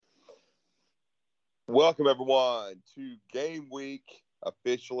Welcome, everyone, to Game Week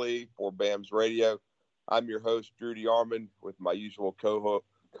officially for BAMS Radio. I'm your host, Drew DeArmond, with my usual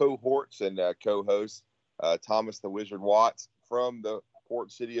cohorts and co-hosts, Thomas the Wizard Watts from the port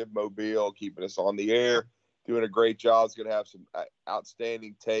city of Mobile, keeping us on the air, doing a great job. He's going to have some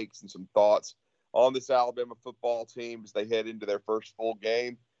outstanding takes and some thoughts on this Alabama football team as they head into their first full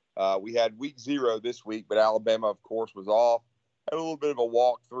game. We had week 0 this week, but Alabama, of course, was off. Had a little bit of a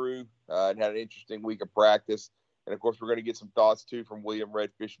walkthrough and had an interesting week of practice. And, of course, we're going to get some thoughts, too, from William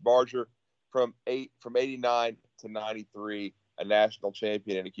Redfish Barger from 89 to 93, a national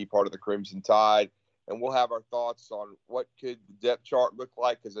champion and a key part of the Crimson Tide. And we'll have our thoughts on what could the depth chart look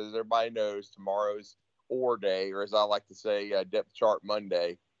like, because as everybody knows, tomorrow's OR Day, or as I like to say, Depth Chart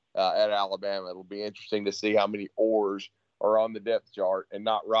Monday at Alabama. It'll be interesting to see how many Orrs are on the depth chart, and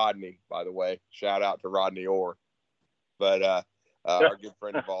not Rodney, by the way. Shout out to Rodney Orr. But our good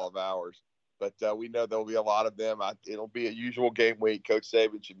friend of all of ours. But we know there'll be a lot of them. It'll be a usual game week. Coach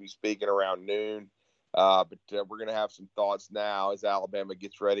Saban should be speaking around noon. But we're going to have some thoughts now as Alabama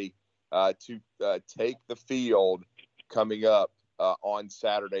gets ready to take the field coming up on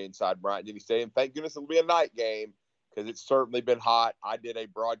Saturday inside Bryant-Denny Stadium. Thank goodness it'll be a night game, because it's certainly been hot. I did a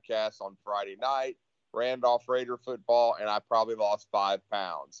broadcast on Friday night, Randolph Raider football, and I probably lost 5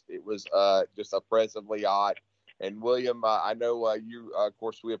 pounds. It was just oppressively hot. And, William, I know you, of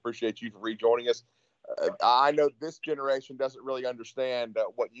course, we appreciate you for rejoining us. I know this generation doesn't really understand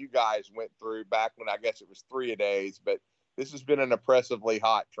what you guys went through back when I guess it was 3-a-days, but this has been an oppressively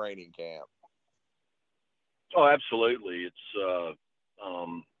hot training camp. Oh, absolutely. It's,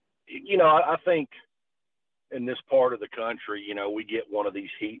 I think in this part of the country, we get one of these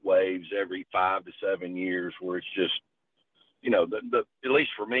heat waves every 5 to 7 years where it's just, at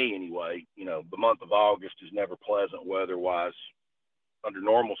least for me anyway, the month of August is never pleasant weather-wise under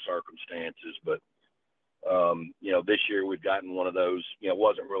normal circumstances. But, this year we've gotten one of those, it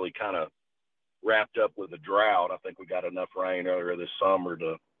wasn't really kind of wrapped up with a drought. I think we got enough rain earlier this summer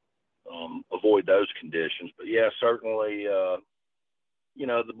to avoid those conditions. But, yeah, certainly,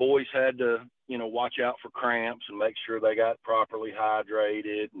 the boys had to, watch out for cramps and make sure they got properly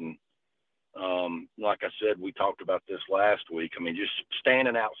hydrated. And, like I said, we talked about this last week. I mean, just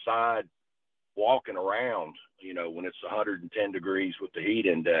standing outside, walking around, when it's 110 degrees with the heat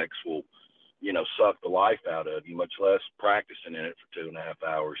index will, suck the life out of you, much less practicing in it for 2.5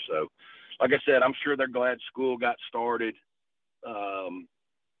 hours. So, like I said, I'm sure they're glad school got started,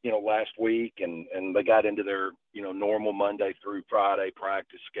 last week, and they got into their, normal Monday through Friday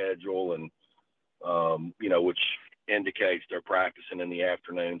practice schedule, and, which indicates they're practicing in the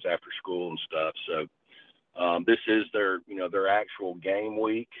afternoons after school and stuff. So this is their actual game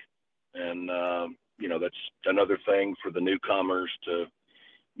week. And, that's another thing for the newcomers to,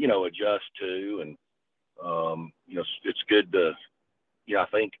 adjust to. And, it's good to, I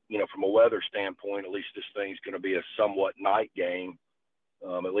think, from a weather standpoint, at least this thing's going to be a somewhat night game,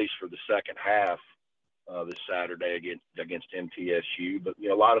 at least for the second half this Saturday against MTSU. But,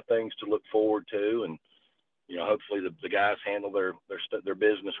 a lot of things to look forward to. And, hopefully the guys handle their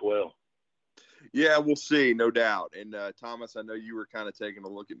business well. Yeah, we'll see, no doubt. And, Thomas, I know you were kind of taking a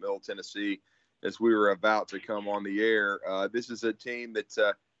look at Middle Tennessee as we were about to come on the air. This is a team that's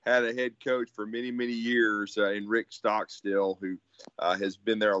had a head coach for many, many years in Rick Stockstill, who has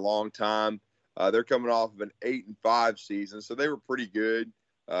been there a long time. They're coming off of an 8-5 season, so they were pretty good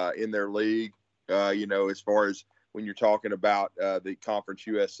in their league, as far as when you're talking about the Conference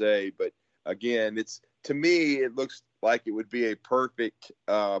USA. But, again, to me, it looks like it would be a perfect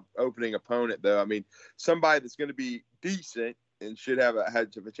opening opponent, though. I mean, somebody that's going to be decent and should have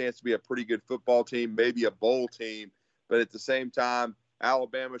a chance to be a pretty good football team, maybe a bowl team. But at the same time,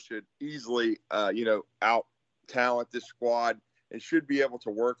 Alabama should easily, out-talent this squad and should be able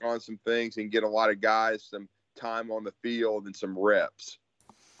to work on some things and get a lot of guys some time on the field and some reps.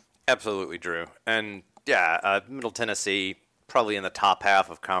 Absolutely, Drew. And, yeah, Middle Tennessee, probably in the top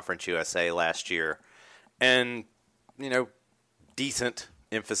half of Conference USA last year. And, decent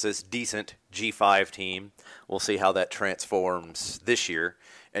G5 team. We'll see how that transforms this year.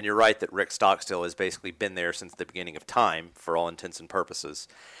 And you're right that Rick Stockstill has basically been there since the beginning of time for all intents and purposes.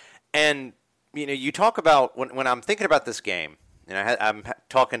 And, you talk about, when I'm thinking about this game, and I'm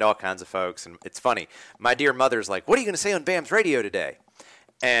talking to all kinds of folks, and it's funny. My dear mother's like, what are you going to say on BAMS radio today?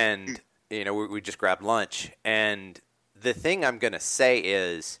 And, we just grabbed lunch. And the thing I'm going to say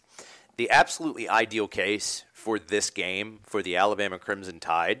is the absolutely ideal case for this game for the Alabama Crimson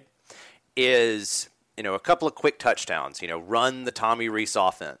Tide is, a couple of quick touchdowns, run the Tommy Rees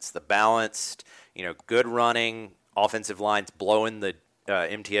offense, the balanced, good running offensive lines blowing the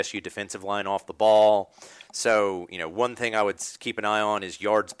MTSU defensive line off the ball. So, one thing I would keep an eye on is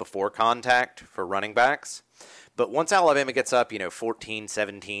yards before contact for running backs. But once Alabama gets up, 14,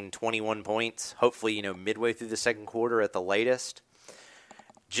 17, 21 points, hopefully, midway through the second quarter at the latest,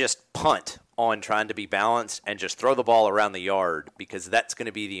 just punt on trying to be balanced and just throw the ball around the yard, because that's going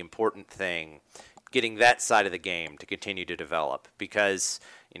to be the important thing, getting that side of the game to continue to develop. Because,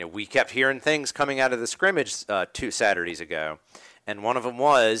 we kept hearing things coming out of the scrimmage 2 Saturdays ago, and one of them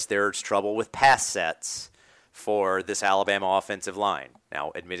was there's trouble with pass sets for this Alabama offensive line.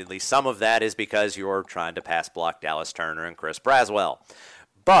 Now, admittedly, some of that is because you're trying to pass block Dallas Turner and Chris Braswell.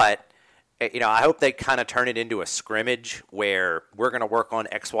 But, I hope they kind of turn it into a scrimmage where we're going to work on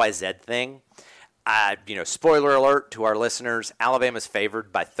XYZ thing. Spoiler alert to our listeners, Alabama's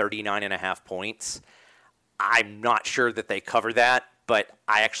favored by 39.5 points. I'm not sure that they cover that, but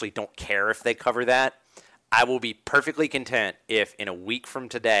I actually don't care if they cover that. I will be perfectly content if in a week from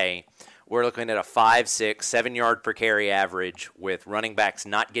today we're looking at a 5, 6, 7 yard per carry average with running backs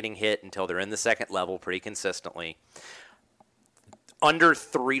not getting hit until they're in the second level pretty consistently. Under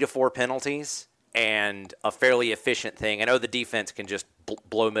 3 to 4 penalties and a fairly efficient thing. I know the defense can just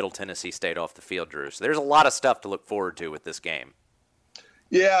blow Middle Tennessee State off the field, Drew. So there's a lot of stuff to look forward to with this game.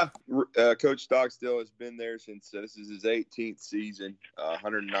 Yeah, Coach Stockstill has been there since this is his 18th season,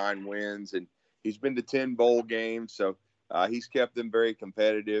 109 wins, and he's been to 10 bowl games. So he's kept them very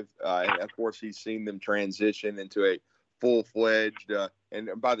competitive. And, of course, he's seen them transition into a full-fledged and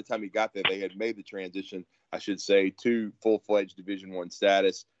by the time he got there, they had made the transition, I should say, to full-fledged Division I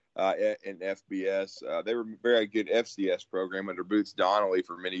status in FBS. They were a very good FCS program under Boots Donnelly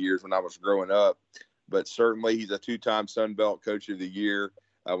for many years when I was growing up. But certainly he's a 2-time Sun Belt Coach of the Year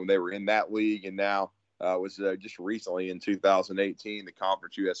when they were in that league, and now was just recently in 2018 the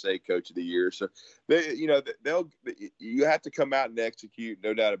Conference USA Coach of the Year. So you have to come out and execute,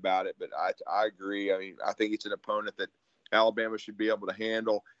 no doubt about it. But I agree. I mean, I think it's an opponent that Alabama should be able to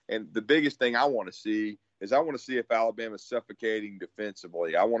handle. And the biggest thing I want to see is if Alabama's suffocating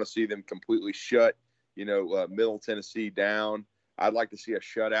defensively. I want to see them completely shut, Middle Tennessee down. I'd like to see a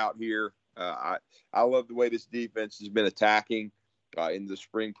shutout here. I love the way this defense has been attacking in the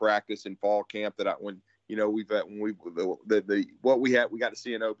spring practice and fall camp. We got to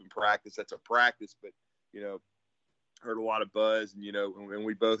see an open practice. That's a practice, but heard a lot of buzz, and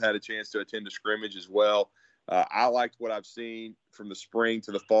we both had a chance to attend a scrimmage as well. I liked what I've seen from the spring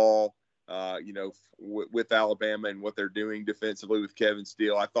to the fall. With Alabama and what they're doing defensively with Kevin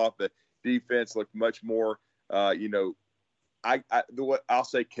Steele. I thought the defense looked much more, I'll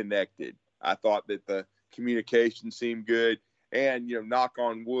say connected. I thought that the communication seemed good, and knock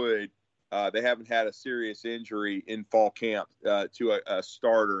on wood, they haven't had a serious injury in fall camp to a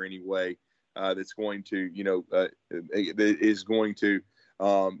starter anyway. That's going to, that is going to,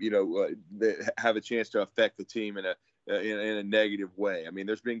 have a chance to affect the team in a negative way. I mean,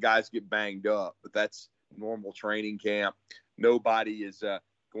 there's been guys get banged up, but that's normal training camp. Nobody is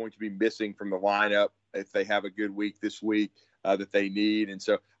going to be missing from the lineup if they have a good week this week that they need. And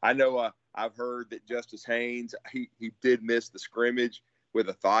so I know I've heard that Justice Haynes, he did miss the scrimmage with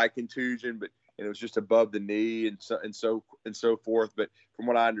a thigh contusion, but it was just above the knee and so forth. But from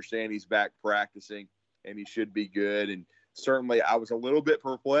what I understand, he's back practicing and he should be good. And certainly I was a little bit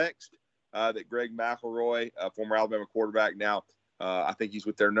perplexed that Greg McElroy, former Alabama quarterback, now I think he's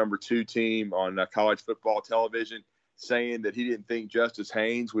with their number 2 team on college football television, saying that he didn't think Justice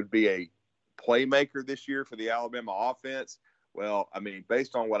Haynes would be a playmaker this year for the Alabama offense. Well, I mean,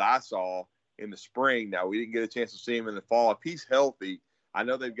 based on what I saw in the spring, now we didn't get a chance to see him in the fall. If he's healthy, I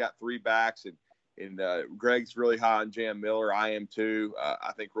know they've got 3 backs, and Greg's really high on Jam Miller. I am too.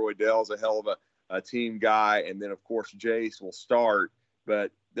 I think Roy Dell's a hell of a team guy, and then, of course, Jace will start.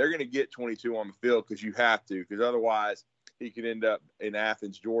 But they're going to get 22 on the field because you have to, because otherwise he could end up in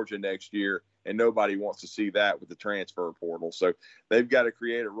Athens, Georgia next year, and nobody wants to see that with the transfer portal. So they've got to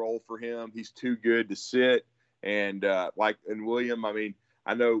create a role for him. He's too good to sit. And William, I mean,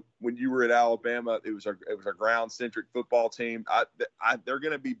 I know when you were at Alabama, it was a ground-centric football team. They're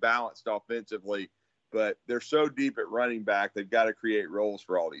going to be balanced offensively, but they're so deep at running back, they've got to create roles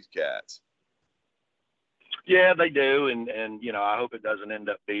for all these cats. Yeah, they do, and I hope it doesn't end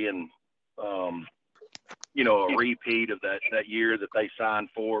up being, a repeat of that year that they signed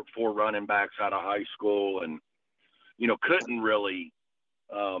four running backs out of high school, and couldn't really,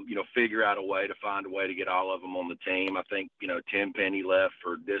 figure out a way to get all of them on the team. I think Tim Penny left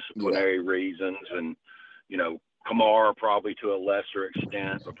for disciplinary reasons, and Kamara probably to a lesser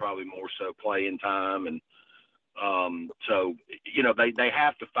extent, but probably more so playing time, and so they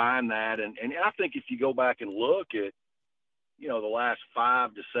have to find that, and I think if you go back and look at the last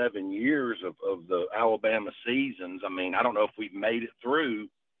 5 to 7 years of the Alabama seasons. I mean, I don't know if we've made it through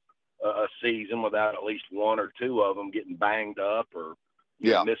a season without at least one or two of them getting banged up or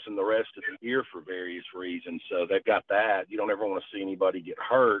missing the rest of the year for various reasons. So they've got that. You don't ever want to see anybody get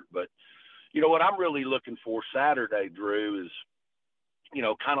hurt. But, what I'm really looking for Saturday, Drew, is,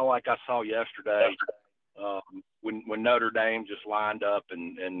 kind of like I saw yesterday when Notre Dame just lined up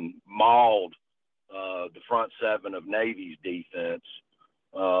and mauled the front seven of Navy's defense.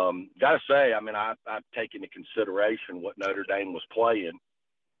 Got to say, I mean, I've taken into consideration what Notre Dame was playing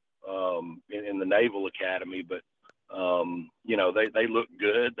in the Naval Academy, but they looked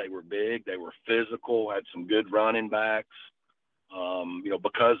good. They were big. They were physical. Had some good running backs.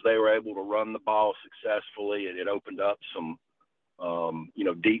 Because they were able to run the ball successfully, it opened up some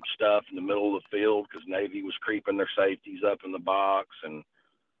deep stuff in the middle of the field because Navy was creeping their safeties up in the box. And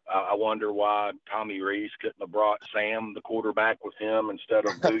I wonder why Tommy Rees couldn't have brought Sam, the quarterback, with him instead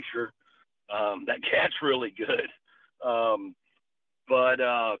of Boucher. That cat's really good. But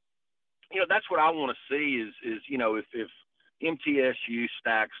that's what I want to see is if MTSU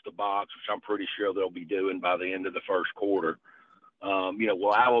stacks the box, which I'm pretty sure they'll be doing by the end of the first quarter,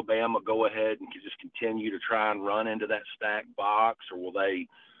 will Alabama go ahead and just continue to try and run into that stacked box, or will they,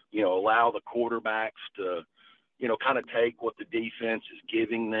 allow the quarterbacks to, kind of take what the defense is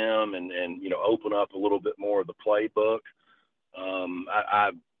giving them and open up a little bit more of the playbook?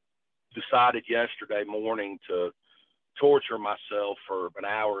 I decided yesterday morning to torture myself for an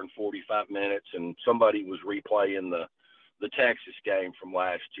hour and 45 minutes, and somebody was replaying the Texas game from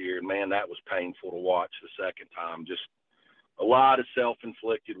last year. And man, that was painful to watch the second time. Just a lot of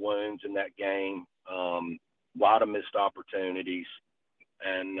self-inflicted wounds in that game, a lot of missed opportunities.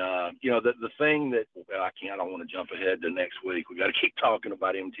 And, the thing that I don't want to jump ahead to next week. We got to keep talking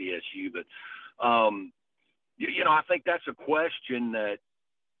about MTSU, but, I think that's a question that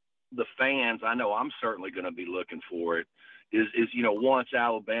the fans, I know I'm certainly going to be looking for it, is once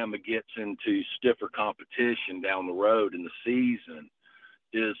Alabama gets into stiffer competition down the road in the season,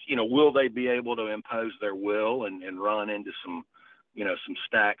 will they be able to impose their will and run into some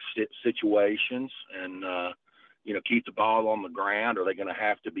stacked situations and, keep the ball on the ground? Are they going to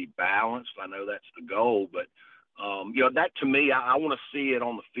have to be balanced? I know that's the goal, but, that to me, I want to see it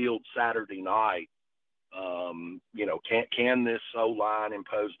on the field Saturday night. Can this O-line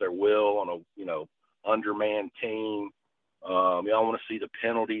impose their will on a, undermanned team? I want to see the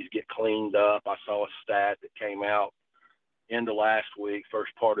penalties get cleaned up. I saw a stat that came out end of last week,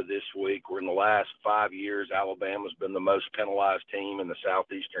 first part of this week, where in the last 5 years, Alabama's been the most penalized team in the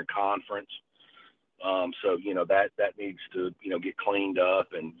Southeastern Conference. So, that needs to, get cleaned up.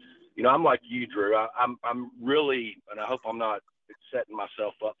 And, I'm like you, Drew. I'm really, and I hope I'm not setting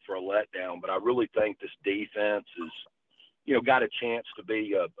myself up for a letdown, but I really think this defense is, got a chance to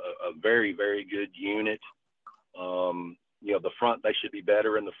be a very, very good unit. The front, they should be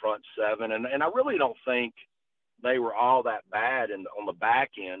better in the front seven. And I really don't think they were all that bad on the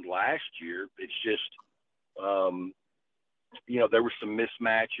back end last year. It's just, there were some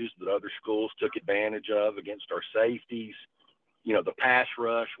mismatches that other schools took advantage of against our safeties. The pass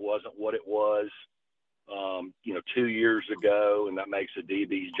rush wasn't what it was, 2 years ago, and that makes a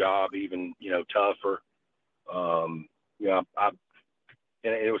DB's job even, tougher. And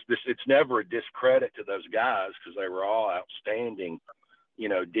it's never a discredit to those guys because they were all outstanding,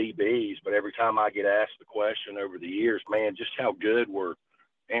 DBs. But every time I get asked the question over the years, man, just how good were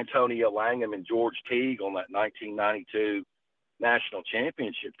Antonio Langham and George Teague on that 1992 national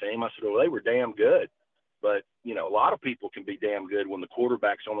championship team? I said, well, they were damn good. But, a lot of people can be damn good when the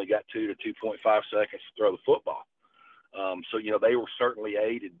quarterback's only got 2 to 2.5 seconds to throw the football. So, they were certainly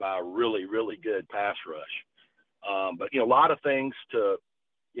aided by a really, really good pass rush. But, a lot of things to,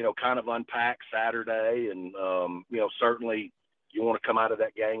 kind of unpack Saturday. And, certainly you want to come out of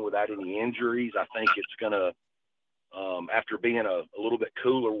that game without any injuries. I think it's going to, after being a little bit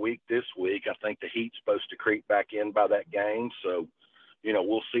cooler week this week, I think the heat's supposed to creep back in by that game. So,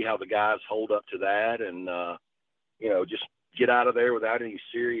 we'll see how the guys hold up to that and, just get out of there without any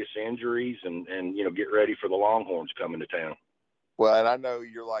serious injuries and get ready for the Longhorns coming to town. Well, and I know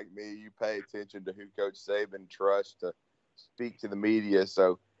you're like me. You pay attention to who Coach Saban trusts to speak to the media.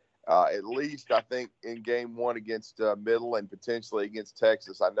 So at least I think in game one against Middle and potentially against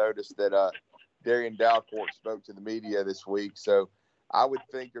Texas, I noticed that Darian Dalcourt spoke to the media this week. So I would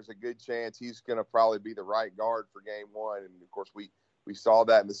think there's a good chance he's going to probably be the right guard for game one. And, of course, we saw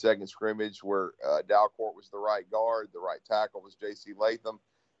that in the second scrimmage where Dalcourt was the right guard. The right tackle was J.C. Latham.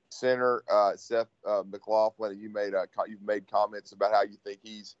 Center, Seth McLaughlin, and you've made comments about how you think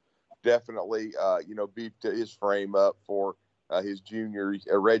he's definitely, beefed his frame up for his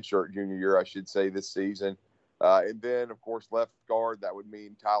redshirt junior year, I should say, this season. And then, of course, left guard, that would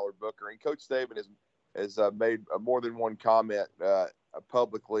mean Tyler Booker. And Coach Saban has made more than one comment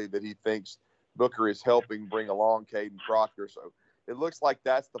publicly that he thinks Booker is helping bring along Caden Proctor. So it looks like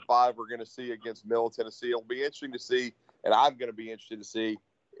that's the five we're going to see against Middle Tennessee. It'll be interesting to see, and I'm going to be interested to see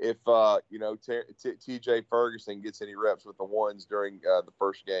if TJ Ferguson gets any reps with the ones during the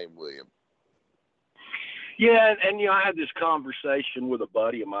first game, William. Yeah, and I had this conversation with a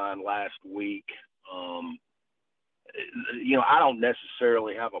buddy of mine last week. I don't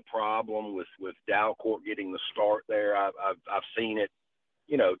necessarily have a problem with Dalcourt getting the start there. I've seen it,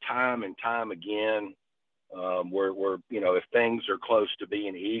 time and time again, where if things are close to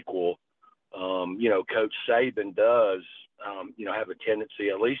being equal, Coach Saban does, have a tendency,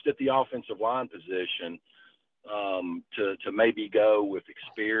 at least at the offensive line position, to maybe go with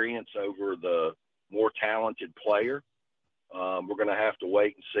experience over the more talented player. We're going to have to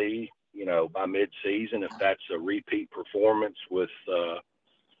wait and see, by mid-season, if that's a repeat performance with,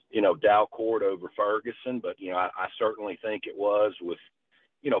 Dalcourt over Ferguson. But, I certainly think it was with,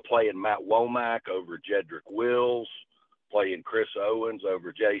 playing Matt Womack over Jedrick Wills, playing Chris Owens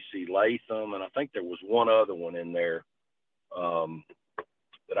over J.C. Latham. And I think there was one other one in there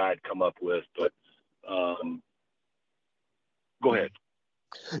that I had come up with. But go ahead.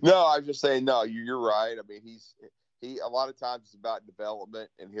 No, I was just saying, no, you're right. I mean, he a lot of times it's about development,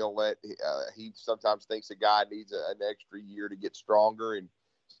 and he sometimes thinks a guy needs an extra year to get stronger. And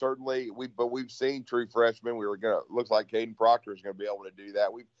certainly we've seen true freshmen. Looks like Caden Proctor is going to be able to do that.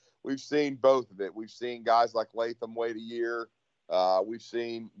 We've seen both of it. We've seen guys like Latham wait a year. We've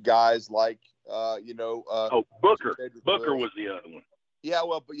seen guys like Booker. Booker was the other one. Yeah,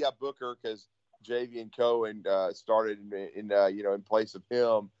 Booker, because Javian Cohen started in place of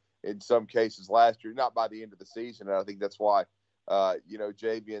him in some cases last year, not by the end of the season. And I think that's why,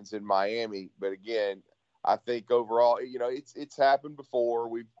 Javian's in Miami. But again, I think overall, it's happened before.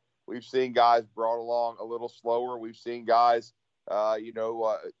 We've seen guys brought along a little slower. We've seen guys,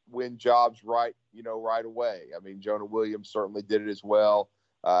 win jobs right away. I mean, Jonah Williams certainly did it as well.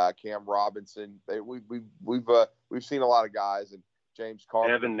 Cam Robinson. We've seen a lot of guys, and James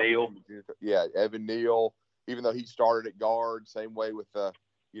Carter. Evan Neal. Yeah, Evan Neal, even though he started at guard, same way with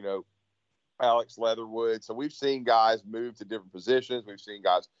Alex Leatherwood. So we've seen guys move to different positions. We've seen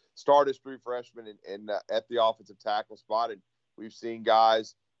guys start as true freshmen and at the offensive tackle spot, and we've seen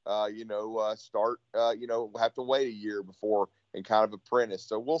guys, start, have to wait a year before and kind of apprentice.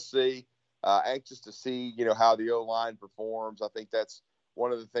 So we'll see. Anxious to see, how the O-line performs. I think that's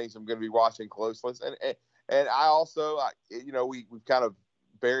one of the things I'm going to be watching closely. And I also, we've kind of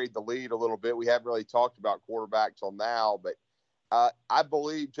buried the lead a little bit. We haven't really talked about quarterback till now, but I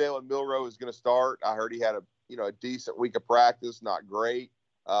believe Jalen Milroe is going to start. I heard he had a decent week of practice, not great,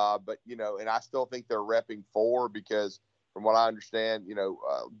 but and I still think they're repping 4 because from what I understand,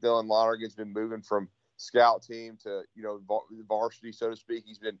 Dylan Lonergan's been moving from scout team to varsity, so to speak.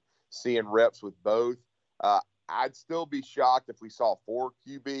 He's been seeing reps with both. I'd still be shocked if we saw 4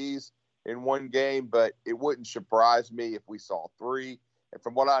 QBs in one game, but it wouldn't surprise me if we saw 3. And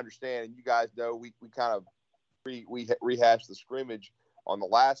from what I understand, and you guys know, we kind of we rehashed the scrimmage on the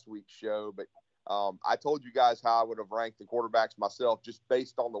last week's show, but I told you guys how I would have ranked the quarterbacks myself just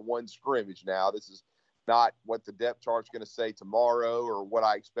based on the one scrimmage. Now, this is not what the depth chart's going to say tomorrow or what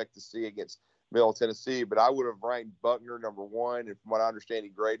I expect to see against Middle Tennessee, but I would have ranked Buckner number 1, and from what I understand, he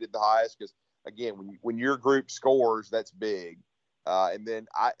graded the highest because, again, when your group scores, that's big. And then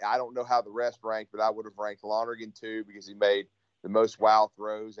I don't know how the rest ranked, but I would have ranked Lonergan 2 because he made the most wow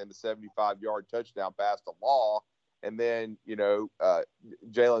throws and the 75-yard touchdown pass to Law. And then,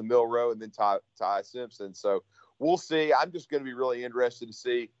 Jalen Milroe and then Ty Simpson. So we'll see. I'm just going to be really interested to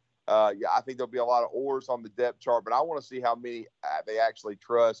see. I think there'll be a lot of oars on the depth chart, but I want to see how many they actually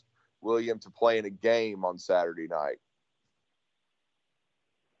trust William to play in a game on Saturday night.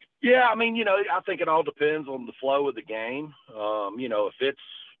 Yeah, I mean, I think it all depends on the flow of the game. If it's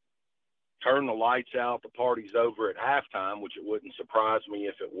turn the lights out, the party's over at halftime, which it wouldn't surprise me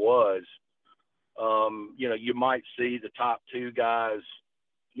if it was, you might see the top 2 guys,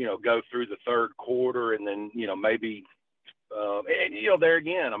 go through the third quarter and then, maybe, there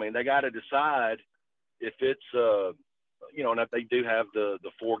again, I mean, they got to decide if it's, and if they do have the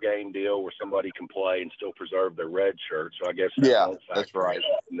 4-game deal where somebody can play and still preserve their red shirt. So I guess that's right.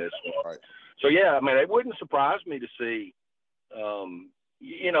 In this one. Right. So, yeah, I mean, it wouldn't surprise me to see,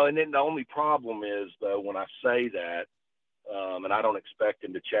 and then the only problem is, though, when I say that, and I don't expect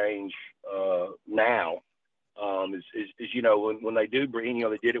him to change now, is when they do bring,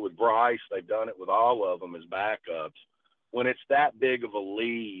 they did it with Bryce. They've done it with all of them as backups. when it's that big of a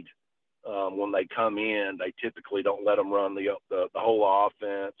lead, when they come in, they typically don't let them run the whole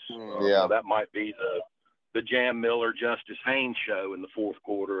offense. That might be the Jam Miller, Justice Haynes show in the fourth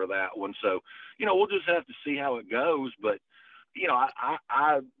quarter of that one. So, we'll just have to see how it goes. But,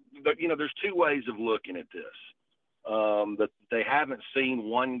 there's two ways of looking at this. That they haven't seen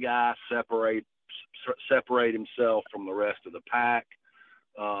one guy separate himself from the rest of the pack.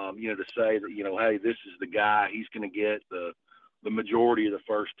 To say that, hey, this is the guy, he's going to get the majority of the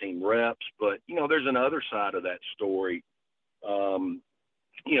first team reps. But, there's another side of that story.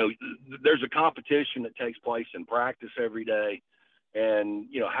 There's a competition that takes place in practice every day, and,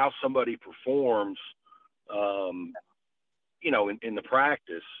 how somebody performs, in the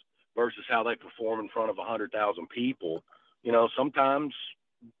practice versus how they perform in front of 100,000 people. Sometimes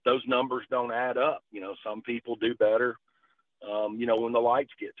those numbers don't add up. Some people do better, when the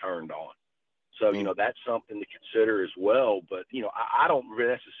lights get turned on. So, that's something to consider as well. But, I don't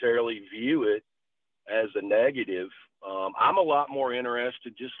necessarily view it as a negative. I'm a lot more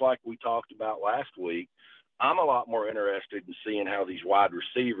interested, just like we talked about last week, I'm a lot more interested in seeing how these wide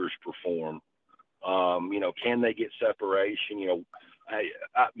receivers perform. Can they get separation?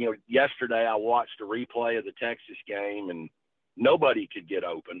 Yesterday I watched a replay of the Texas game and nobody could get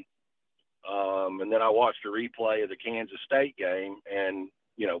open. And then I watched a replay of the Kansas State game and,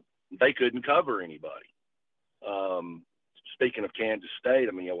 they couldn't cover anybody. Speaking of Kansas State,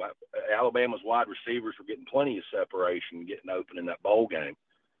 Alabama's wide receivers were getting plenty of separation, getting open in that bowl game.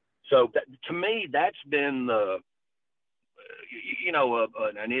 So to me, that's been an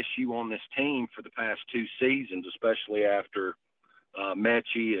issue on this team for the past two seasons, especially after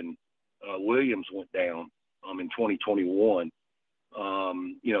Mechie and Williams went down in 2021.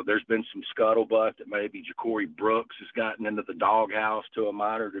 There's been some scuttlebutt that maybe Ja'Cory Brooks has gotten into the doghouse to a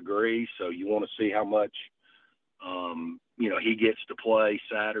minor degree. So you want to see how much, he gets to play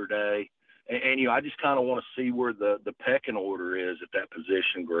Saturday. And I just kind of want to see where the pecking order is at that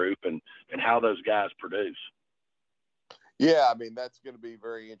position group and how those guys produce. Yeah, that's going to be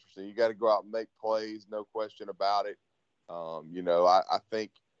very interesting. You got to go out and make plays, no question about it. I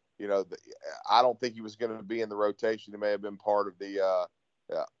think, I don't think he was going to be in the rotation. He may have been part of the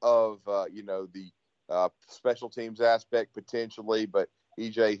special teams aspect potentially, but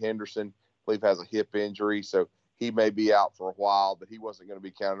E.J. Henderson, I believe, has a hip injury, so he may be out for a while, but he wasn't going to be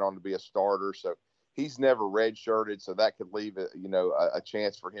counted on to be a starter. So he's never redshirted, so that could leave a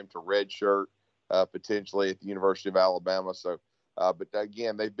chance for him to redshirt potentially at the University of Alabama. So, but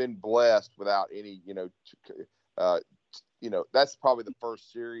again, they've been blessed without any, that's probably the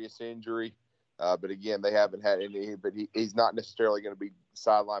first serious injury. But again, they haven't had any. But he's not necessarily going to be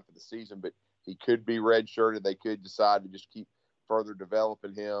sidelined for the season, but he could be redshirted. They could decide to just keep further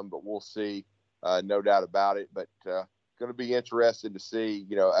developing him, but we'll see. No doubt about it. But going to be interested to see,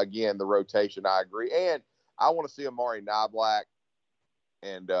 again, the rotation. I agree, and I want to see Amari Niblack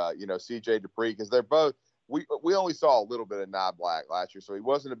and C.J. Dupree, because they're both. We only saw a little bit of Niblack last year, so he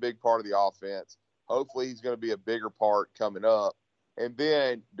wasn't a big part of the offense. Hopefully, he's going to be a bigger part coming up. And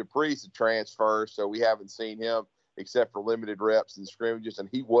then Dupree's a transfer, so we haven't seen him except for limited reps and scrimmages, and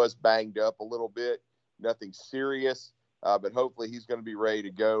he was banged up a little bit. Nothing serious, but hopefully he's going to be ready to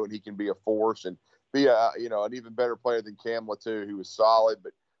go, and he can be a force and be an even better player than Kamla too, who was solid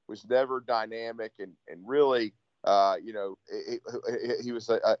but was never dynamic and really he was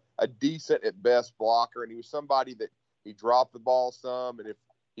a decent at best blocker, and he was somebody that he dropped the ball some, and if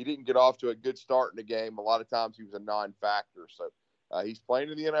he didn't get off to a good start in the game, a lot of times he was a non-factor. So he's playing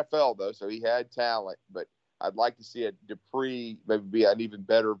in the NFL though, so he had talent, but I'd like to see a Dupree maybe be an even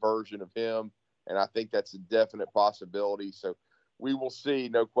better version of him, and I think that's a definite possibility. So we will see,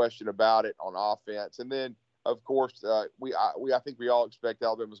 no question about it, on offense. And then, of course, I think we all expect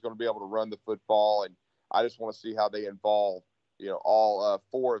Alabama's going to be able to run the football, and I just want to see how they involve, all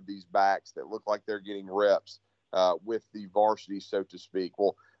four of these backs that look like they're getting reps with the varsity, so to speak.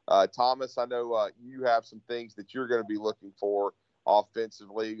 Well, Thomas, I know you have some things that you're going to be looking for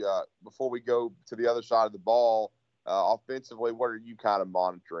offensively. Before we go to the other side of the ball, offensively, what are you kind of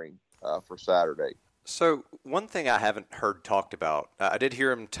monitoring for Saturday? So one thing I haven't heard talked about, I did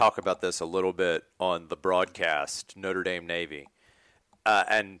hear him talk about this a little bit on the broadcast, Notre Dame Navy.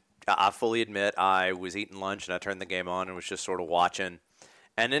 And I fully admit I was eating lunch and I turned the game on and was just sort of watching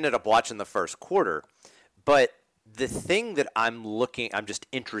and ended up watching the first quarter. But the thing that I'm just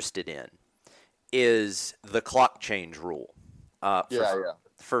interested in is the clock change rule.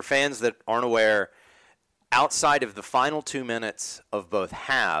 For fans that aren't aware, outside of the final 2 minutes of both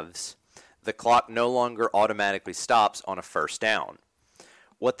halves, the clock no longer automatically stops on a first down.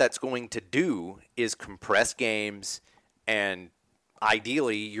 What that's going to do is compress games And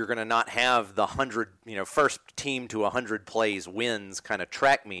ideally, you're going to not have the 100, first team to 100 plays wins kind of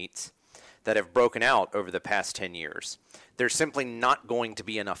track meets that have broken out over the past 10 years. There's simply not going to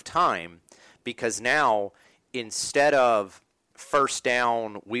be enough time because now, instead of first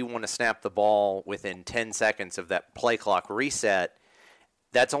down, we want to snap the ball within 10 seconds of that play clock reset,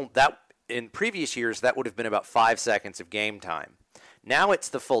 that in previous years, that would have been about 5 seconds of game time. Now it's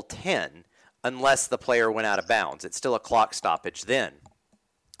the full 10 unless the player went out of bounds. It's still a clock stoppage then.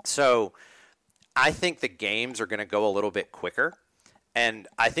 So I think the games are going to go a little bit quicker, and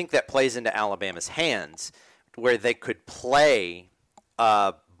I think that plays into Alabama's hands where they could play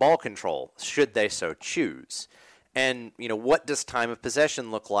ball control should they so choose. And, what does time of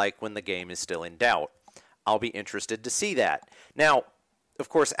possession look like when the game is still in doubt? I'll be interested to see that. Now, of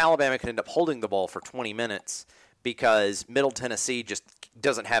course, Alabama can end up holding the ball for 20 minutes because Middle Tennessee just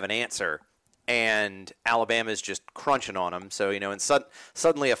doesn't have an answer, and Alabama's just crunching on them. So, and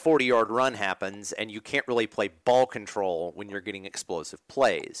suddenly a 40-yard run happens, and you can't really play ball control when you're getting explosive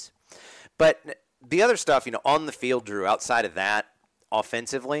plays. But the other stuff, on the field, Drew, outside of that,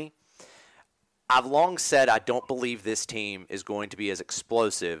 offensively, I've long said I don't believe this team is going to be as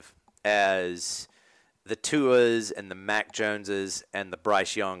explosive as the Tuas and the Mac Joneses and the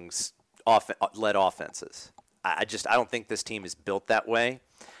Bryce Young's led offenses. I don't think this team is built that way.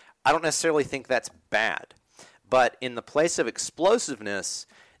 I don't necessarily think that's bad. But in the place of explosiveness,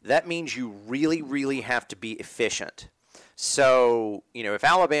 that means you really, really have to be efficient. So, if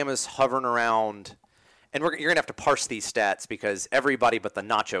Alabama's hovering around, and you're going to have to parse these stats because everybody but the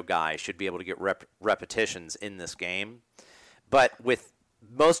nacho guy should be able to get repetitions in this game. But with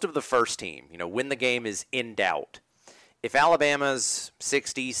most of the first team, when the game is in doubt, if Alabama's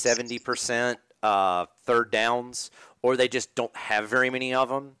 60, 70% third downs, or they just don't have very many of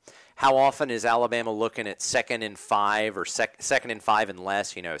them, how often is Alabama looking at 2nd and 5 or 2nd and 5 and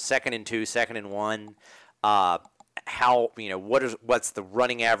less, 2nd and 2, 2nd and 1? What's the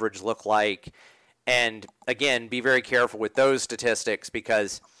running average look like? And again, be very careful with those statistics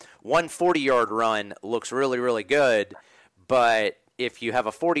because one 40-yard run looks really, really good, but if you have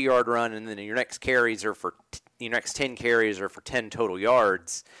a 40-yard run and then your next 10 carries are for 10 total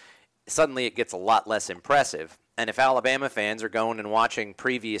yards, suddenly it gets a lot less impressive. And if Alabama fans are going and watching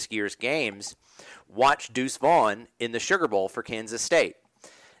previous year's games, watch Deuce Vaughn in the Sugar Bowl for Kansas State.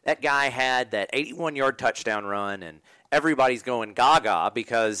 That guy had that 81-yard touchdown run, and everybody's going gaga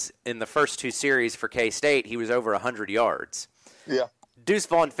because in the first two series for K-State, he was over 100 yards. Yeah. Deuce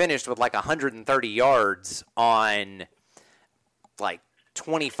Vaughn finished with like 130 yards on like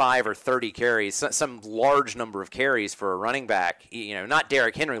 25 or 30 carries, some large number of carries for a running back, not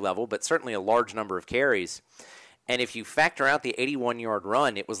Derrick Henry level, but certainly a large number of carries. And if you factor out the 81-yard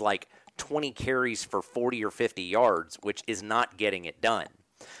run, it was like 20 carries for 40 or 50 yards, which is not getting it done.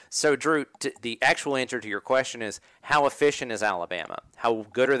 So, Drew, the actual answer to your question is, how efficient is Alabama? How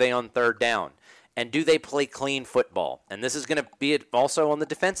good are they on third down? And do they play clean football? And this is going to be also on the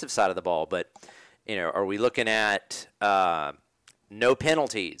defensive side of the ball. But, are we looking at no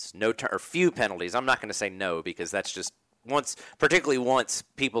penalties, or few penalties? I'm not going to say no because that's just particularly once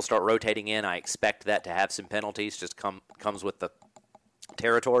people start rotating in, I expect that to have some penalties. Just comes with the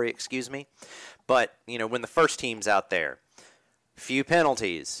territory, excuse me. But, when the first team's out there, few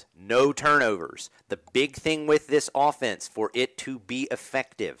penalties, no turnovers. The big thing with this offense, for it to be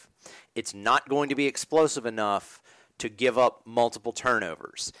effective, it's not going to be explosive enough to give up multiple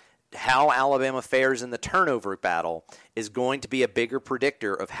turnovers. How Alabama fares in the turnover battle is going to be a bigger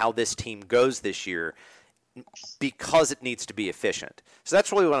predictor of how this team goes this year because it needs to be efficient. So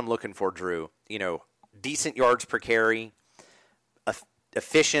that's really what I'm looking for, Drew. Decent yards per carry,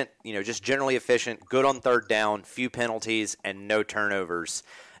 efficient, just generally efficient, good on third down, few penalties, and no turnovers.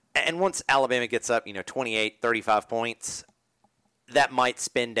 And once Alabama gets up, 28, 35 points, that might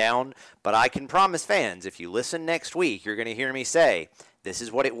spin down. But I can promise fans, if you listen next week, you're going to hear me say, this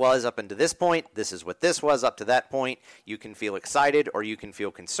is what it was up until this point. This is what this was up to that point. You can feel excited or you can feel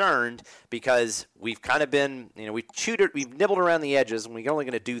concerned because we've kind of been, we've nibbled around the edges, and we're only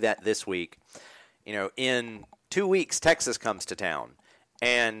going to do that this week. In 2 weeks, Texas comes to town.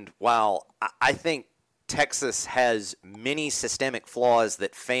 And while I think Texas has many systemic flaws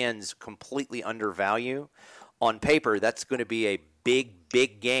that fans completely undervalue, on paper, that's going to be a big,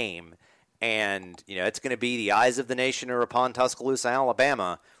 big game. And, it's going to be the eyes of the nation are upon Tuscaloosa,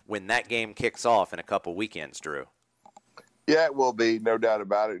 Alabama, when that game kicks off in a couple weekends, Drew. Yeah, it will be, no doubt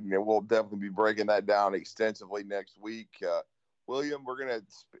about it. We'll definitely be breaking that down extensively next week. William, we're going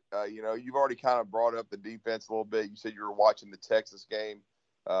to, you've already kind of brought up the defense a little bit. You said you were watching the Texas game,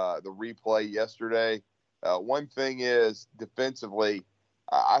 the replay yesterday. One thing is defensively,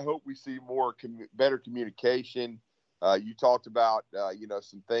 I hope we see more better communication. You talked about,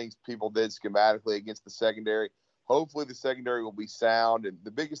 some things people did schematically against the secondary. Hopefully the secondary will be sound. And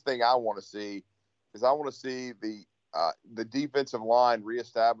the biggest thing I want to see is I want to see the defensive line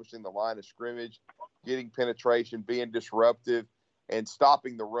reestablishing the line of scrimmage, getting penetration, being disruptive, and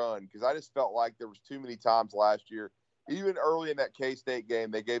stopping the run. Because I just felt like there was too many times last year, even early in that K-State game,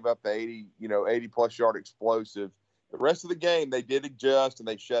 they gave up the 80-plus yard explosive. The rest of the game, they did adjust and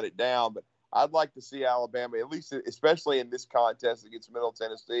they shut it down. But I'd like to see Alabama, at least especially in this contest against Middle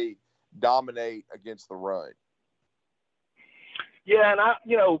Tennessee, dominate against the run. Yeah, and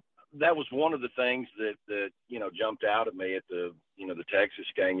that was one of the things that jumped out at me at the Texas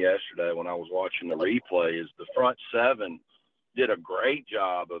game yesterday when I was watching the replay is the front seven did a great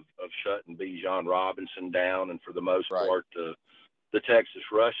job of shutting Bijan Robinson down, and for the most part the Texas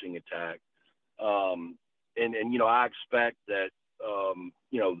rushing attack. I expect that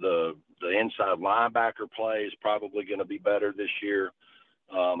the inside linebacker play is probably going to be better this year.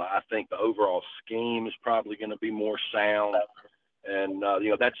 I think the overall scheme is probably going to be more sound. And,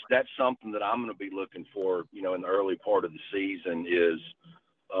 that's something that I'm going to be looking for, in the early part of the season is,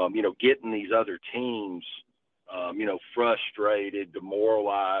 getting these other teams, frustrated,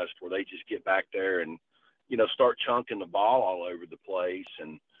 demoralized, where they just get back there and, start chunking the ball all over the place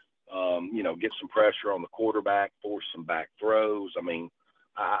and, get some pressure on the quarterback, force some back throws. I mean,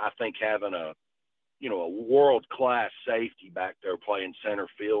 I think having a world-class safety back there playing center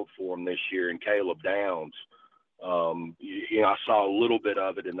field for them this year in Caleb Downs, I saw a little bit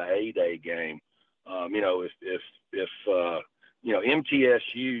of it in the A-Day game. If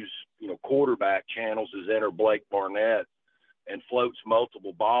MTSU's, quarterback channels his inner Blake Barnett and floats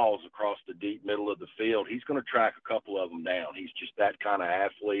multiple balls across the deep middle of the field, he's going to track a couple of them down. He's just that kind of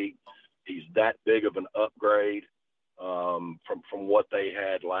athlete. He's that big of an upgrade from what they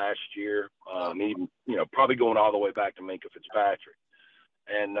had last year. Even, probably going all the way back to Minkah Fitzpatrick.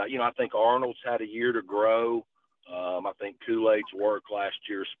 And, I think Arnold's had a year to grow. I think Kool-Aid's work last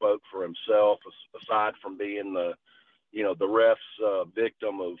year spoke for himself, aside from being the ref's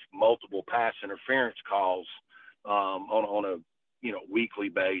victim of multiple pass interference calls on a, weekly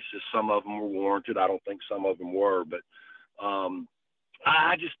basis. Some of them were warranted. I don't think some of them were, but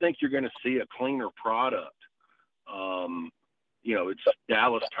I just think you're going to see a cleaner product. It's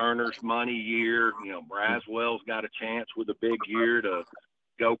Dallas Turner's money year. Braswell's got a chance with a big year to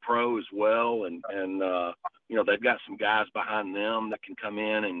go pro as well. And they've got some guys behind them that can come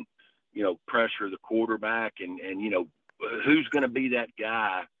in and, pressure the quarterback and who's going to be that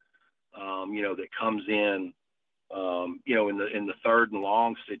guy, that comes in, in the third and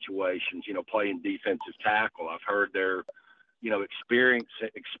long situations, playing defensive tackle. I've heard they're,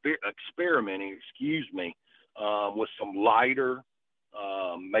 experimenting, with some lighter,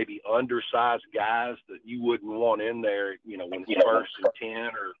 maybe undersized guys that you wouldn't want in there, when it's 1st and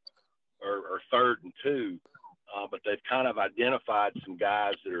 10 or 3rd and 2. But they've kind of identified some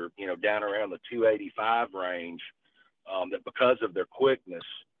guys that are, down around the 285 range, that because of their quickness,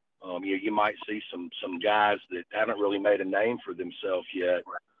 you might see some guys that haven't really made a name for themselves yet.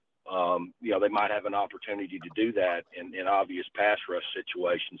 They might have an opportunity to do that in obvious pass rush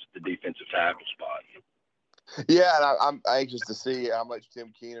situations at the defensive tackle spot. Yeah, and I'm anxious to see how much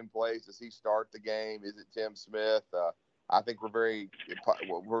Tim Keenan plays. Does he start the game? Is it Tim Smith? I think we're very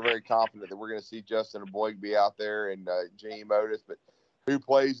confident that we're going to see Justin Boyd be out there and Gene Otis. But who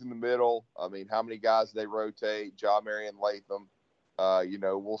plays in the middle? I mean, how many guys do they rotate? Ja Marion Latham.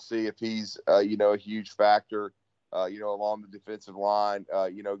 We'll see if he's a huge factor. Along the defensive line.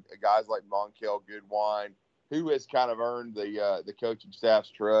 Guys like Monkel Goodwine, who has kind of earned the coaching staff's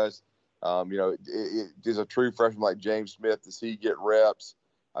trust. There's a true freshman like James Smith. Does he get reps?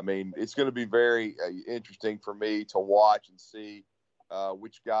 I mean, it's going to be very interesting for me to watch and see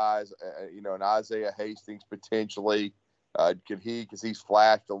which guys, and Isaiah Hastings potentially, because he's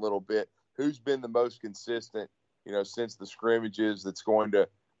flashed a little bit. Who's been the most consistent, since the scrimmages that's going to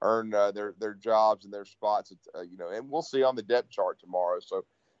earn their jobs and their spots, and we'll see on the depth chart tomorrow. So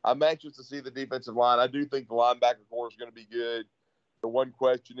I'm anxious to see the defensive line. I do think the linebacker core is going to be good. The one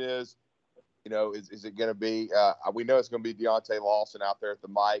question is, is it going to be we know it's going to be Deontay Lawson out there at the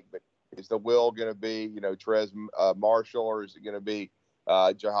mic, but is the will going to be, Trez Marshall, or is it going to be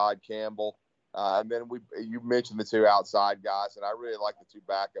Jahad Campbell? And then you mentioned the two outside guys, and I really like the two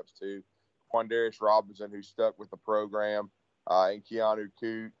backups too. Quandarius Robinson, who stuck with the program, and Keanu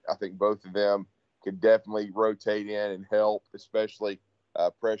Coote. I think both of them could definitely rotate in and help, especially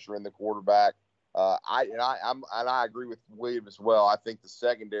pressuring the quarterback. I agree with William as well. I think the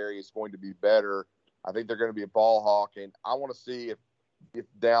secondary is going to be better I think they're going to be a ball hawk, and I want to see if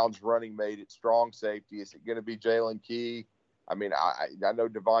Downs' running mate at strong safety. Is it going to be Jalen Key? I mean, I know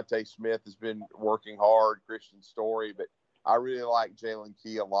Devontae Smith has been working hard, Christian Story, but I really like Jalen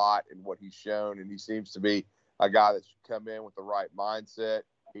Key a lot and what he's shown, and he seems to be a guy that should come in with the right mindset.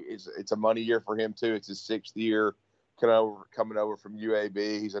 It's a money year for him, too. It's his 6th year coming over from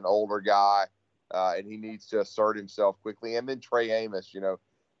UAB. He's an older guy, and he needs to assert himself quickly. And then Trey Amos,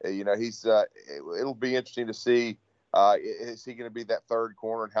 he's it'll be interesting to see, is he going to be that third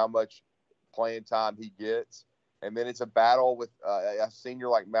corner and how much playing time he gets. And then it's a battle with a senior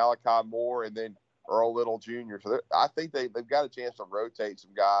like Malachi Moore and then Earl Little Jr. So I think they've got a chance to rotate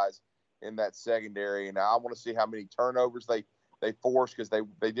some guys in that secondary. And I want to see how many turnovers they force, because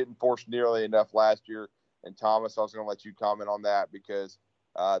they didn't force nearly enough last year. And Thomas, I was going to let you comment on that, because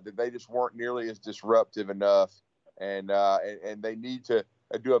they just weren't nearly as disruptive enough. And they need to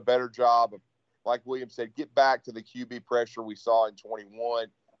do a better job of, like William said, get back to the QB pressure we saw in 21,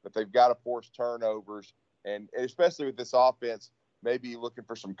 but they've got to force turnovers. And especially with this offense, maybe looking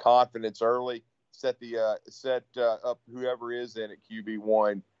for some confidence early, set up whoever is in at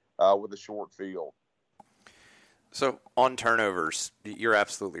QB1 with a short field. So on turnovers, you're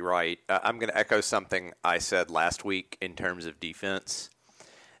absolutely right. I'm going to echo something I said last week in terms of defense.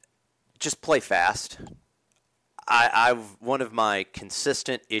 Just play fast. I've one of my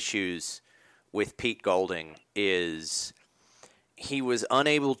consistent issues with Pete Golding is he was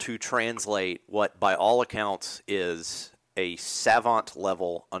unable to translate what, by all accounts, is a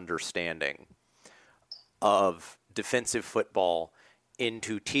savant-level understanding of defensive football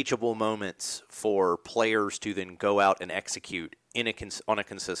into teachable moments for players to then go out and execute on a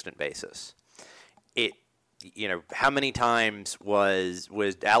consistent basis. How many times was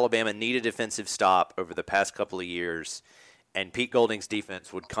Alabama need a defensive stop over the past couple of years, and Pete Golding's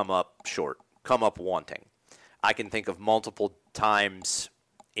defense would come up short, come up wanting? I can think of multiple times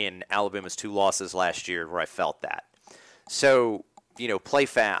in Alabama's 2 losses last year where I felt that. So, play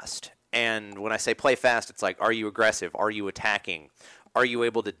fast. And when I say play fast, it's like, are you aggressive? Are you attacking? Are you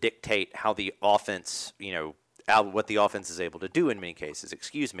able to dictate how the offense, what the offense is able to do in many cases?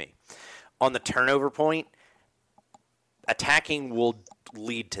 On the turnover point, attacking will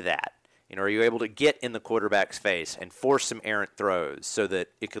lead to that. Are you able to get in the quarterback's face and force some errant throws so that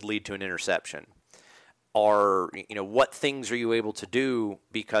it could lead to an interception? Or, what things are you able to do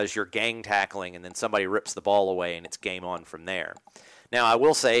because you're gang tackling and then somebody rips the ball away and it's game on from there? Now, I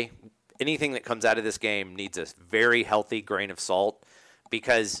will say anything that comes out of this game needs a very healthy grain of salt,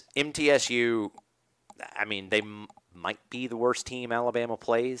 because MTSU, they might be the worst team Alabama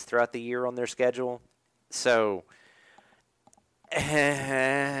plays throughout the year on their schedule. So,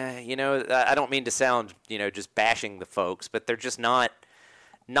 I don't mean to sound, just bashing the folks, but they're just not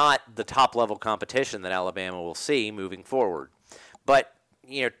the top-level competition that Alabama will see moving forward. But,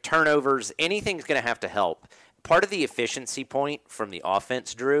 turnovers, anything's going to have to help. Part of the efficiency point from the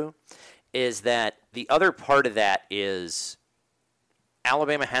offense, Drew, is that the other part of that is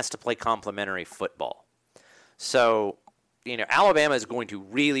Alabama has to play complementary football. So, Alabama is going to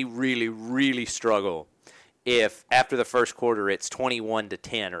really, really, really struggle if after the first quarter it's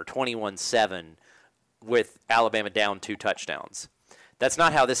 21-10 or 21-7 with Alabama down 2 touchdowns. That's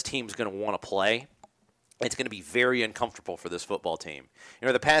not how this team's going to want to play. It's going to be very uncomfortable for this football team.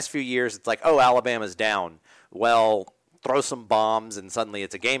 The past few years, it's like, oh, Alabama's down. Well, throw some bombs and suddenly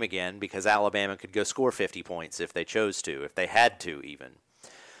it's a game again, because Alabama could go score 50 points if they chose to, if they had to even.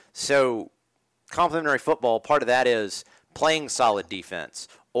 So complementary football, part of that is playing solid defense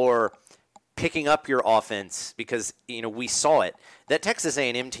or picking up your offense, because, we saw it. That Texas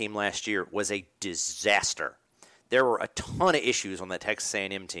A&M team last year was a disaster. There were a ton of issues on that Texas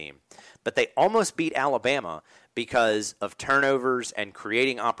A&M team, but they almost beat Alabama because of turnovers and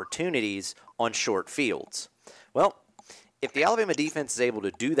creating opportunities on short fields. Well, if the Alabama defense is able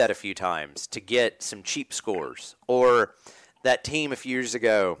to do that a few times to get some cheap scores, or that team a few years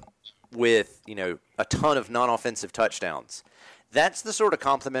ago with, a ton of non-offensive touchdowns, that's the sort of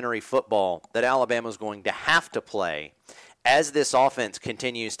complementary football that Alabama is going to have to play as this offense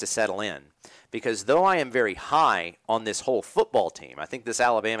continues to settle in. Because though I am very high on this whole football team, I think this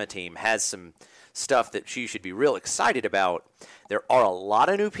Alabama team has some stuff that you should be real excited about. There are a lot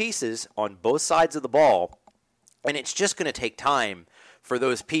of new pieces on both sides of the ball, and it's just going to take time for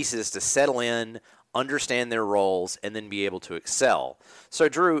those pieces to settle in, understand their roles, and then be able to excel. So,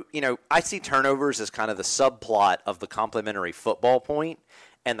 Drew, I see turnovers as kind of the subplot of the complementary football point,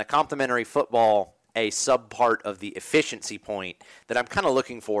 and the complementary football a subpart of the efficiency point that I'm kind of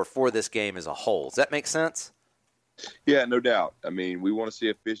looking for this game as a whole. Does that make sense? Yeah, no doubt. I mean, we want to see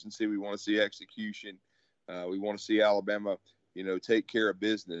efficiency. We want to see execution. We want to see Alabama, take care of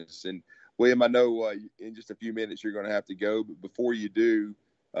business. And William, I know in just a few minutes you're going to have to go, but before you do,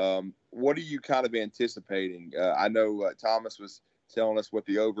 what are you kind of anticipating? I know Thomas was telling us what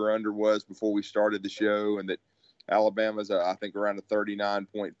the over/under was before we started the show, and that Alabama's, I think, around a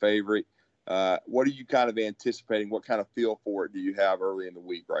 39-point favorite. What are you kind of anticipating? What kind of feel for it do you have early in the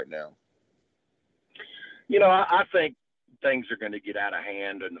week right now? I think things are going to get out of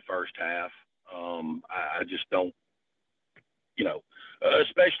hand in the first half. I just don't,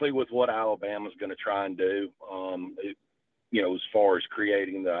 especially with what Alabama's going to try and do, as far as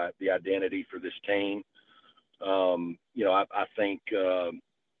creating the identity for this team. I think,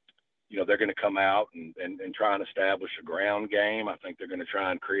 they're going to come out and try and establish a ground game. I think they're going to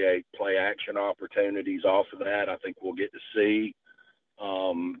try and create play action opportunities off of that. I think we'll get to see,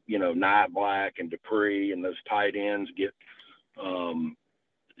 Knight Black and Dupree and those tight ends get,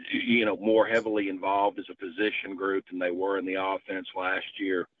 more heavily involved as a position group than they were in the offense last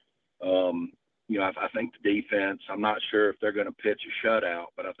year. I think the defense, I'm not sure if they're going to pitch a shutout,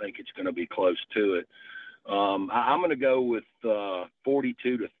 but I think it's going to be close to it. I'm going to go with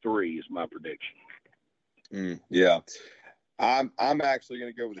 42-3 is my prediction. Yeah. I'm actually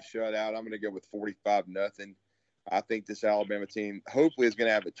going to go with a shutout. I'm going to go with 45-0. I think this Alabama team hopefully is going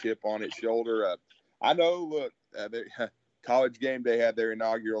to have a chip on its shoulder. I know, look, College Game Day had their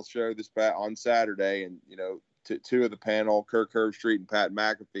inaugural show on Saturday, and, two of the panel, Kirk Herbstreit and Pat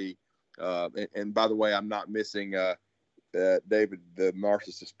McAfee. And by the way, I'm not missing David the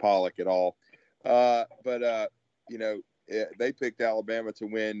Narcissus Pollock at all. But they picked Alabama to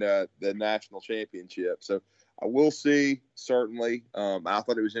win the national championship. So I will see, certainly. I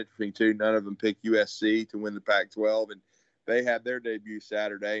thought it was interesting, too. None of them picked USC to win the Pac-12, and they had their debut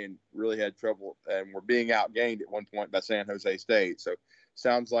Saturday and really had trouble and were being outgained at one point by San Jose State. So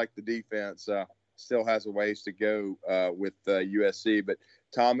sounds like the defense still has a ways to go with USC. But,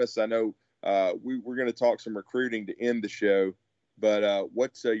 Thomas, I know we're going to talk some recruiting to end the show. But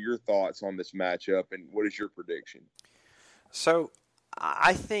what's your thoughts on this matchup, and what is your prediction? So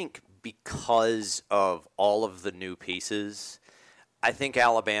I think because of all of the new pieces, I think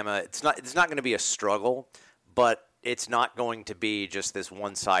Alabama, it's not going to be a struggle, but it's not going to be just this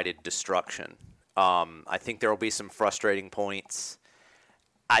one-sided destruction. I think there will be some frustrating points.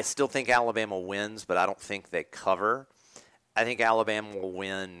 I still think Alabama wins, but I don't think they cover. I think Alabama will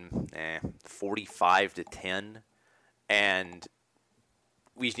win 45-10, and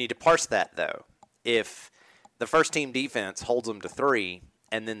we need to parse that, though. If the first-team defense holds them to 3,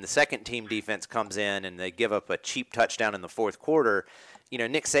 and then the second-team defense comes in and they give up a cheap touchdown in the fourth quarter,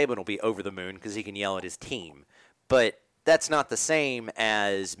 Nick Saban will be over the moon because he can yell at his team. But that's not the same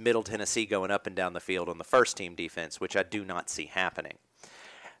as Middle Tennessee going up and down the field on the first-team defense, which I do not see happening.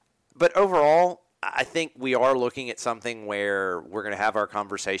 But overall, I think we are looking at something where we're going to have our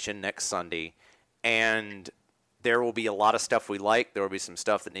conversation next Sunday, and there will be a lot of stuff we like. There will be some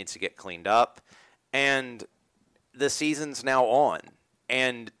stuff that needs to get cleaned up. And the season's now on.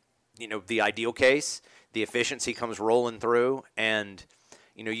 And, the ideal case, the efficiency comes rolling through. And,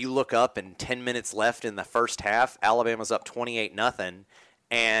 you look up and 10 minutes left in the first half, Alabama's up 28-0.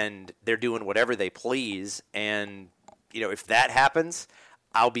 And they're doing whatever they please. And, if that happens,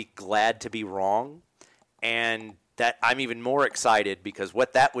 I'll be glad to be wrong. And that I'm even more excited because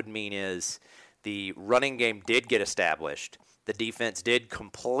what that would mean is the running game did get established. The defense did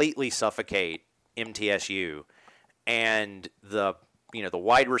completely suffocate MTSU, and the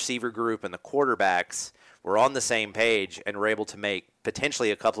wide receiver group and the quarterbacks were on the same page and were able to make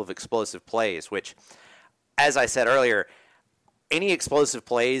potentially a couple of explosive plays, which, as I said earlier, any explosive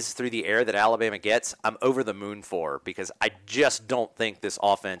plays through the air that Alabama gets, I'm over the moon for, because I just don't think this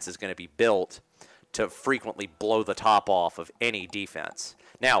offense is going to be built to frequently blow the top off of any defense.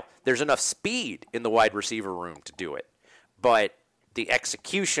 Now, there's enough speed in the wide receiver room to do it, but the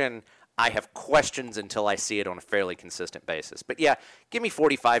execution, I have questions until I see it on a fairly consistent basis. But yeah, give me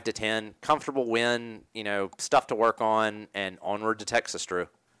 45-10, comfortable win, stuff to work on, and onward to Texas, Drew.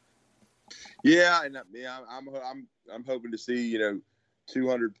 Yeah, and I'm hoping to see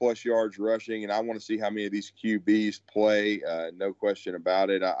 200 plus yards rushing, and I want to see how many of these QBs play. No question about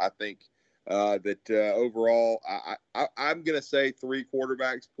it. I think that overall, I'm going to say 3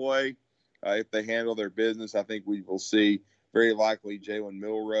 quarterbacks play. If they handle their business, I think we will see very likely Jalen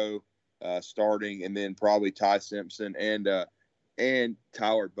Milroe starting, and then probably Ty Simpson and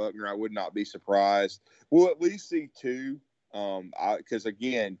Tyler Buckner. I would not be surprised. We'll at least see 2, because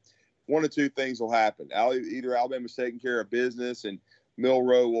again, one of 2 things will happen. Either Alabama's taking care of business and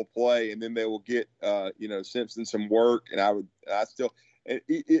Milroe will play, and then they will get Simpson some work. And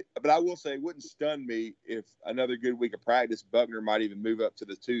but I will say it wouldn't stun me if another good week of practice, Buckner might even move up to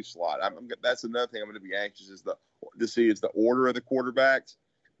the 2 slot. That's another thing I'm going to be anxious to see is the order of the quarterbacks.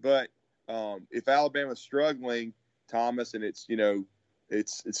 But if Alabama's struggling, Thomas, and it's 7-0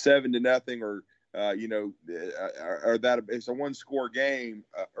 or that it's a 1-score game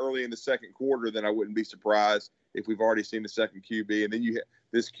early in the second quarter, then I wouldn't be surprised if we've already seen the second QB, and then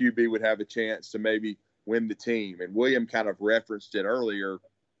this QB would have a chance to maybe win the team. And William kind of referenced it earlier,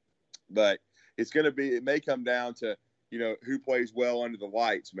 but it may come down to, who plays well under the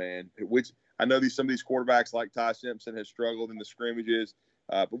lights, man, which I know some of these quarterbacks like Ty Simpson has struggled in the scrimmages,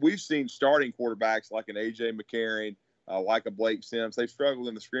 but we've seen starting quarterbacks like an A.J. McCarron, like a Blake Sims. They've struggled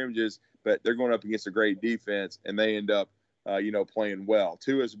in the scrimmages, but they're going up against a great defense, and they end up, playing well.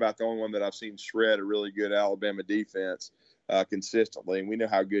 Tua is about the only one that I've seen shred a really good Alabama defense consistently, and we know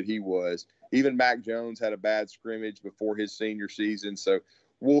how good he was. Even Mac Jones had a bad scrimmage before his senior season, so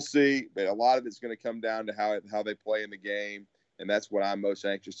we'll see. But a lot of it's going to come down to how they play in the game, and that's what I'm most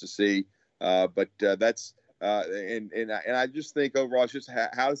anxious to see. And I just think overall, it's just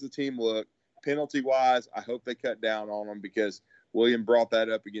how does the team look penalty-wise? I hope they cut down on them because William brought that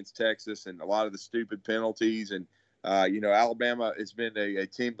up against Texas and a lot of the stupid penalties. And, Alabama has been a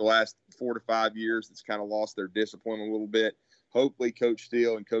team the last 4 to 5 years that's kind of lost their discipline a little bit. Hopefully Coach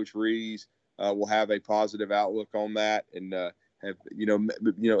Steele and Coach Rees will have a positive outlook on that and have,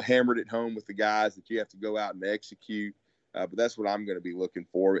 hammered it home with the guys that you have to go out and execute. But that's what I'm going to be looking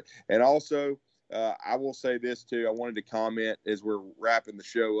for. And also, I will say this too. I wanted to comment as we're wrapping the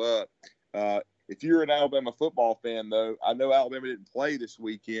show up. If you're an Alabama football fan, though, I know Alabama didn't play this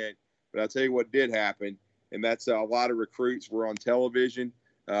weekend, but I'll tell you what did happen, and that's a lot of recruits were on television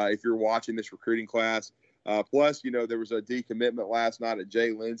if you're watching this recruiting class. Plus, there was a decommitment last night at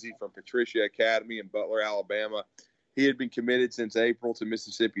Jay Lindsey from Patricia Academy in Butler, Alabama. He had been committed since April to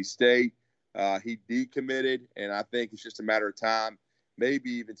Mississippi State. He decommitted, and I think it's just a matter of time,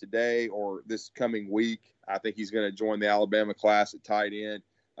 maybe even today or this coming week. I think he's going to join the Alabama class at tight end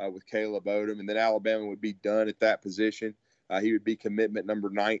with Caleb Odom, and then Alabama would be done at that position. He would be commitment number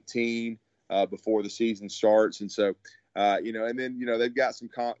 19 before the season starts. And so, and then, they've got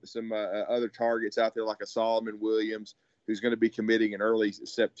some other targets out there like a Solomon Williams, who's going to be committing in early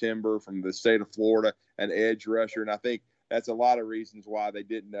September from the state of Florida, an edge rusher. And I think that's a lot of reasons why they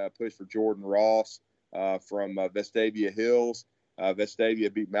didn't push for Jordan Ross from Vestavia Hills.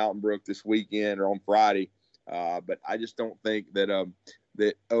 Vestavia beat Mountain Brook this weekend or on Friday. But I just don't think that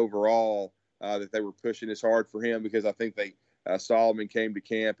that overall that they were pushing as hard for him because I think Solomon came to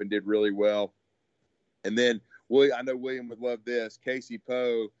camp and did really well. And then I know William would love this. Casey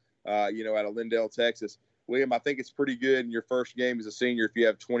Poe, out of Lindale, Texas. William, I think it's pretty good in your first game as a senior if you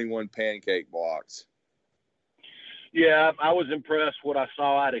have 21 pancake blocks. Yeah, I was impressed what I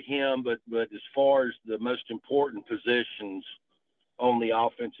saw out of him, but as far as the most important positions on the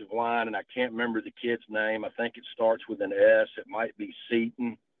offensive line, and I can't remember the kid's name. I think it starts with an S. It might be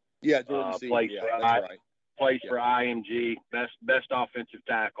Seaton. Yeah, Jordan Seaton. That's right. Plays for IMG. Best offensive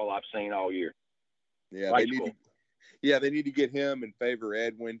tackle I've seen all year. Yeah, they need to get him and favor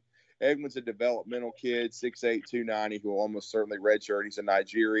Edwin. Edwin's a developmental kid, 6'8", 290, who will almost certainly redshirt. He's a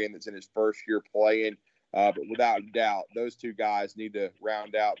Nigerian that's in his first year playing. But without doubt, those two guys need to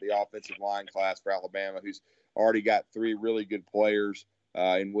round out the offensive line class for Alabama, who's already got 3 really good players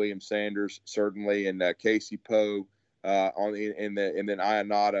in William Sanders, certainly, and Casey Poe and then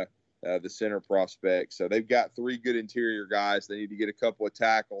Ionata, the center prospect. So they've got 3 good interior guys. They need to get a couple of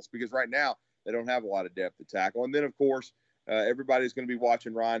tackles because right now they don't have a lot of depth to tackle. And then, of course, everybody's going to be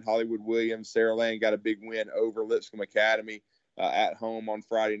watching Ryan Hollywood Williams. Sarah Lane got a big win over Lipscomb Academy at home on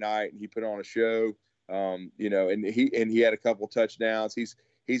Friday night, and he put on a show. And he had a couple of touchdowns.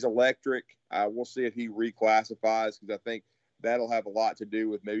 He's electric. We'll see if he reclassifies because I think that'll have a lot to do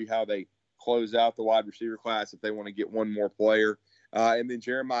with maybe how they close out the wide receiver class if they want to get one more player. And then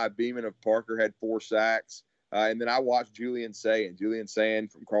Jeremiah Beeman of Parker had 4 sacks. And then I watched Julian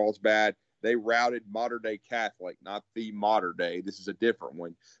Sand from Carlsbad. They routed Mater Dei Catholic, not the Mater Dei. This is a different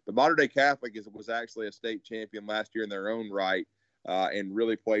one. But Mater Dei Catholic was actually a state champion last year in their own right and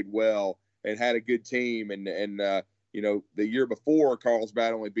really played well and had a good team. And the year before,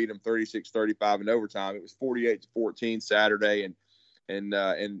 Carlsbad only beat them 36-35 in overtime. It was 48-14 Saturday. And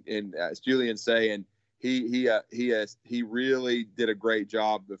as Julian saying, he really did a great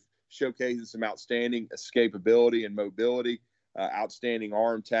job of showcasing some outstanding escapability and mobility, outstanding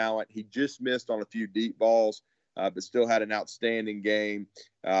arm talent. He just missed on a few deep balls, but still had an outstanding game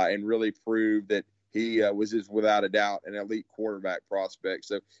and really proved that he was just without a doubt an elite quarterback prospect.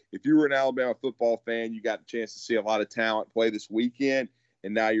 So if you were an Alabama football fan, you got a chance to see a lot of talent play this weekend,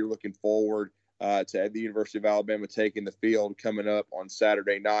 and now you're looking forward to the University of Alabama taking the field coming up on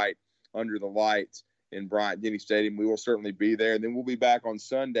Saturday night under the lights in Bryant-Denny Stadium. We will certainly be there. And then we'll be back on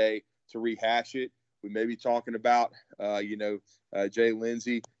Sunday to rehash it. We may be talking about, Jay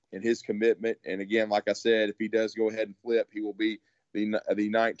Lindsey and his commitment. And again, like I said, if he does go ahead and flip, he will be the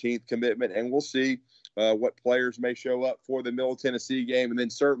 19th commitment. And we'll see what players may show up for the Middle Tennessee game. And then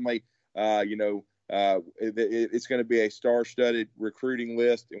certainly, it's going to be a star-studded recruiting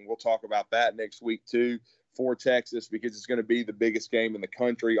list. And we'll talk about that next week too for Texas, because it's going to be the biggest game in the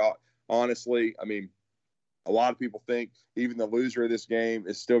country. Honestly, I mean, a lot of people think even the loser of this game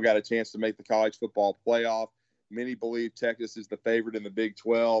has still got a chance to make the college football playoff. Many believe Texas is the favorite in the Big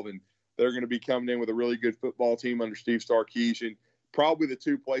 12, and they're going to be coming in with a really good football team under Steve Sarkisian. Probably the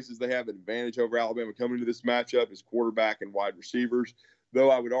two places they have an advantage over Alabama coming into this matchup is quarterback and wide receivers.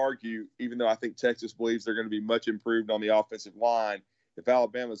 Though I would argue, even though I think Texas believes they're going to be much improved on the offensive line, if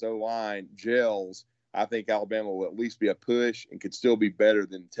Alabama's O-line gels, I think Alabama will at least be a push and could still be better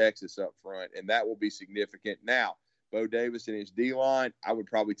than Texas up front, and that will be significant. Now, Bo Davis and his D-line, I would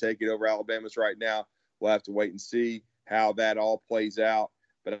probably take it over Alabama's right now. We'll have to wait and see how that all plays out.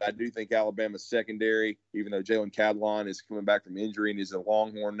 But I do think Alabama's secondary, even though Jalen Catalon is coming back from injury and is a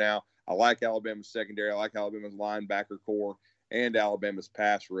Longhorn now, I like Alabama's secondary. I like Alabama's linebacker core and Alabama's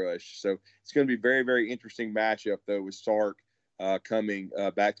pass rush. So it's going to be a very, very interesting matchup, though, with Sark coming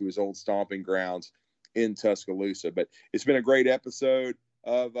back to his old stomping grounds in Tuscaloosa. But it's been a great episode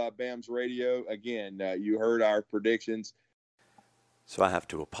of BAMS Radio. Again, you heard our predictions. So I have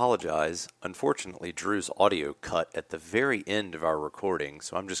to apologize. Unfortunately, Drew's audio cut at the very end of our recording,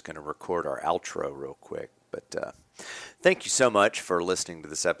 so I'm just going to record our outro real quick. But thank you so much for listening to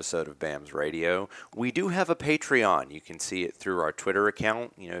this episode of BAMS Radio. We do have a Patreon. You can see it through our Twitter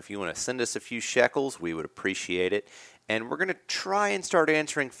account. If you want to send us a few shekels, we would appreciate it. And we're going to try and start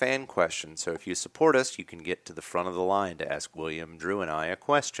answering fan questions. So if you support us, you can get to the front of the line to ask William, Drew, and I a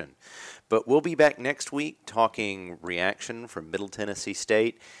question. But we'll be back next week talking reaction from Middle Tennessee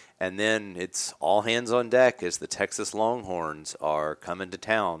State. And then it's all hands on deck as the Texas Longhorns are coming to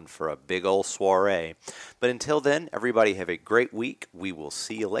town for a big old soiree. But until then, everybody have a great week. We will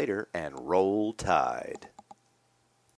see you later, and roll Tide.